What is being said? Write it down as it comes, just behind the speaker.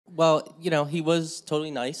Well, he was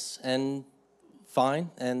totally nice and fine,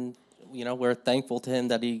 and we're thankful to him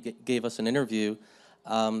that he gave us an interview.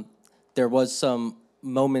 There was some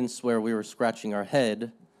moments where we were scratching our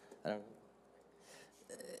head. I don't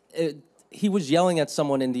he was yelling at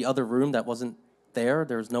someone in the other room that wasn't there.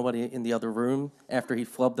 There was nobody in the other room after he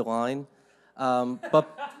flubbed the line. But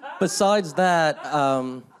besides that,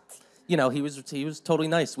 he was totally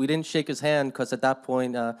nice. We didn't shake his hand because at that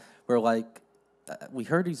point we're like, we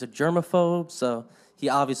heard he's a germaphobe, so he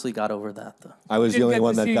obviously got over that, though. I was the only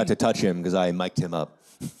one that got to touch him because I mic'd him up.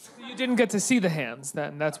 You didn't get to see the hands,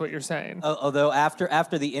 then. That's what you're saying. Although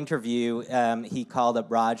after the interview, he called up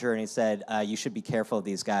Roger and he said, you should be careful of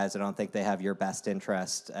these guys. I don't think they have your best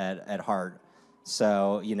interest at heart.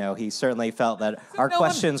 So, he certainly felt that our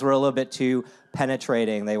questions were a little bit too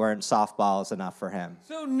penetrating. They weren't softballs enough for him.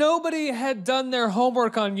 So nobody had done their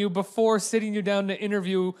homework on you before sitting you down to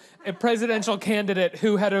interview a presidential candidate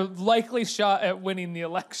who had a likely shot at winning the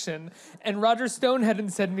election. And Roger Stone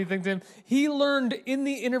hadn't said anything to him. He learned in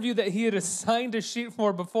the interview that he had assigned a sheet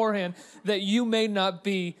for beforehand that you may not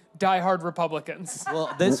be diehard Republicans.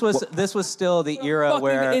 Well, this was still the era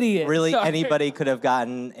where really anybody could have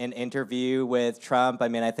gotten an interview with Trump. I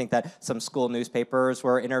mean, I think that some school newspapers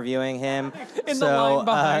were interviewing him. In the line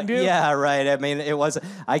behind you? Yeah, right. I mean,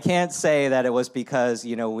 I can't say that it was because,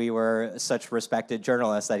 we were such respected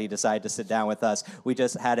journalists that he decided to sit down with us. We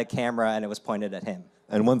just had a camera and it was pointed at him.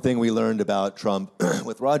 And one thing we learned about Trump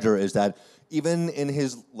with Roger is that even in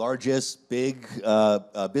his largest, big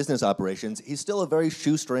business operations, he's still a very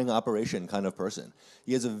shoestring operation kind of person.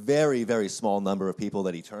 He has a very, very small number of people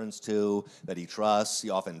that he turns to, that he trusts. He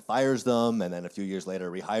often fires them, and then a few years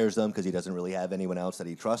later rehires them because he doesn't really have anyone else that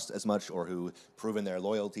he trusts as much or who proven their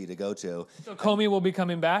loyalty to go to. So Comey will be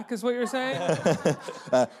coming back, is what you're saying?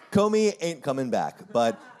 Comey ain't coming back,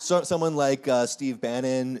 but someone like Steve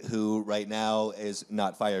Bannon, who right now is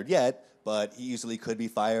not fired yet, but he easily could be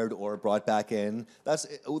fired or brought back in. That's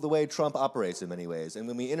the way Trump operates in many ways. And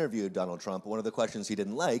when we interviewed Donald Trump, one of the questions he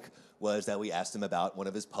didn't like was that we asked him about one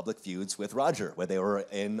of his public feuds with Roger, where they were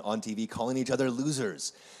on TV calling each other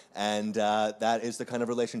losers. And that is the kind of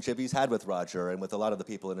relationship he's had with Roger and with a lot of the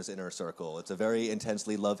people in his inner circle. It's a very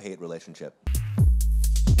intensely love-hate relationship.